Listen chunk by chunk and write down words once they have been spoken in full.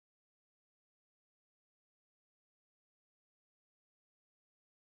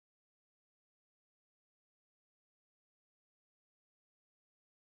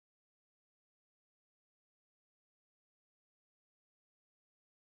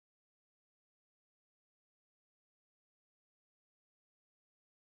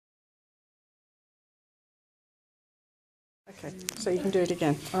Okay, so you can do it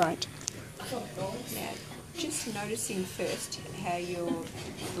again. All right. Now, just noticing first how you're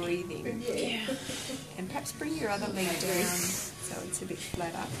breathing. And perhaps bring your other leg down so it's a bit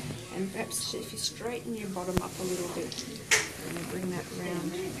flatter. And perhaps if you straighten your bottom up a little bit, and you bring that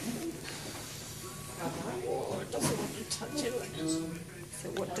round. Oh, it doesn't want to touch it. So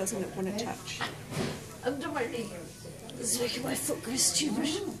what doesn't it want to touch? Under my knee. It's making my foot go stupid.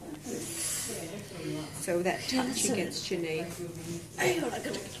 So that touch against your knee. Hang on, I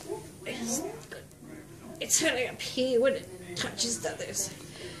gotta get it's only up here when it touches the others.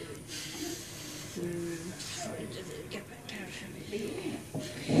 Get back down.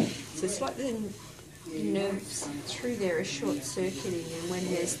 So it's like the nerves through there are short-circuiting, and when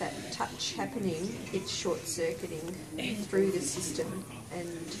there's that touch happening, it's short-circuiting through the system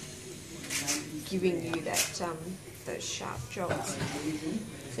and giving you that those sharp jolts.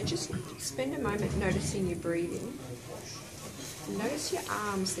 So just spend a moment noticing your breathing. Notice your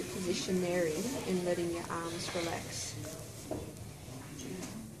arms, the position they're in, and letting your arms relax.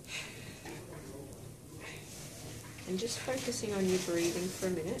 And just focusing on your breathing for a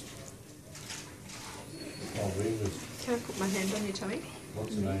minute. Can I put my hand on your tummy?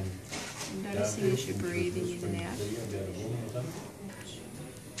 What's the name? Noticing as you're breathing in and out.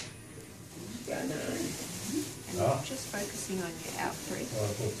 And just focusing on your out breath.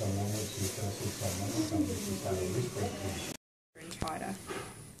 And tighter.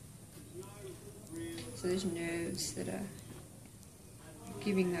 So those nerves that are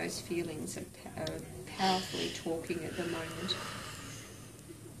giving those feelings are powerfully talking at the moment.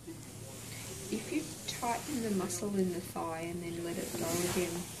 If you tighten the muscle in the thigh and then let it go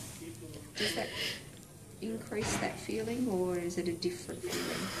again, does that increase that feeling, or is it a different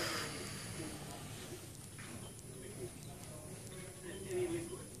feeling?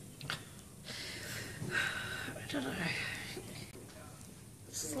 I don't know.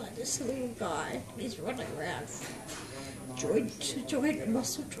 It's like this little guy, he's running around joint to joint,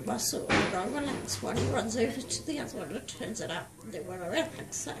 muscle to muscle, and I relax one, he runs over to the other one and turns it up. And then when I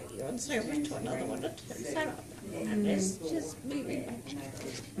relax that, he runs over to another one and turns that up. And it's just moving back.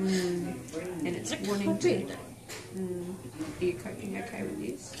 And it's wanting to... Are you coping okay with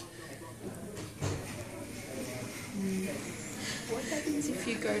this? What happens if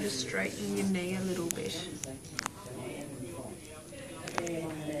you go to straighten your knee a little bit?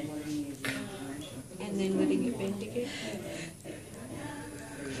 And then letting it bend again?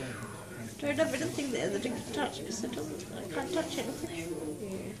 Don't have anything there that I can touch because I can't touch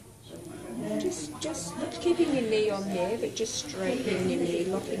anything. Yeah. Just keeping your knee on there, but just straightening your knee,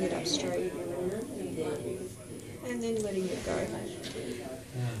 locking it up straight. And then letting it go.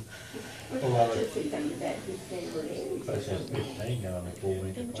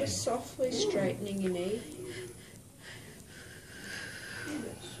 And just softly straightening your knee.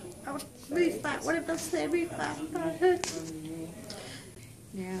 I would move back, whatever's there, move back, but it hurts.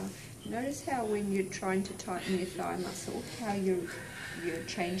 Now, notice how when you're trying to tighten your thigh muscle, how you're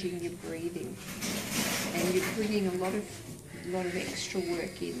changing your breathing, and you're bringing a lot of extra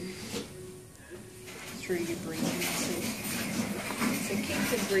work in through your breathing muscles. So keep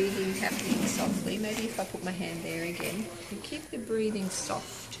the breathing happening softly. Maybe if I put my hand there again, and keep the breathing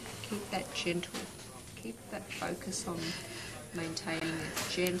soft. Keep that gentle. Keep that focus on maintaining a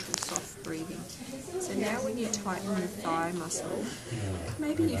gentle, soft breathing. So now when you tighten the thigh muscle,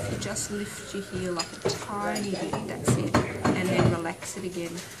 maybe if you just lift your heel up a tiny bit, that's it, and then relax it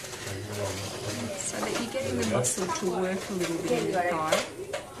again. So that you're getting the muscle to work a little bit in the thigh,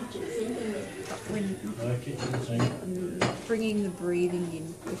 but when not bringing the breathing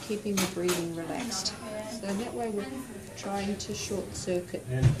in, we're keeping the breathing relaxed. So that way we're trying to short circuit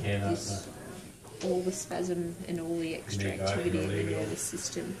this, all the spasm and all the extra activity in the nervous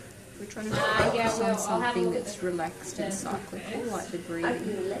system. We're trying to focus on something that's relaxed and cyclical, like the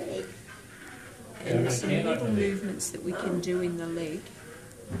breathing. And some little movements that we can do in the leg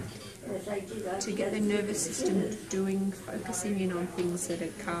to get the nervous system focusing in on things that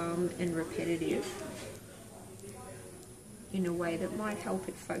are calm and repetitive in a way that might help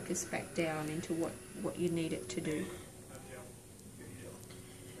it focus back down into what you need it to do.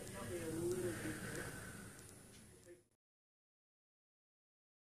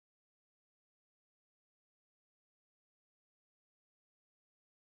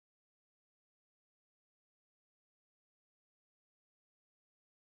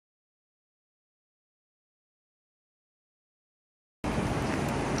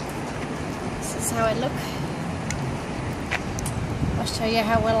 This is how I look. I'll show you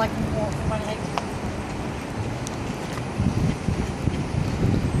how well I can walk with my leg.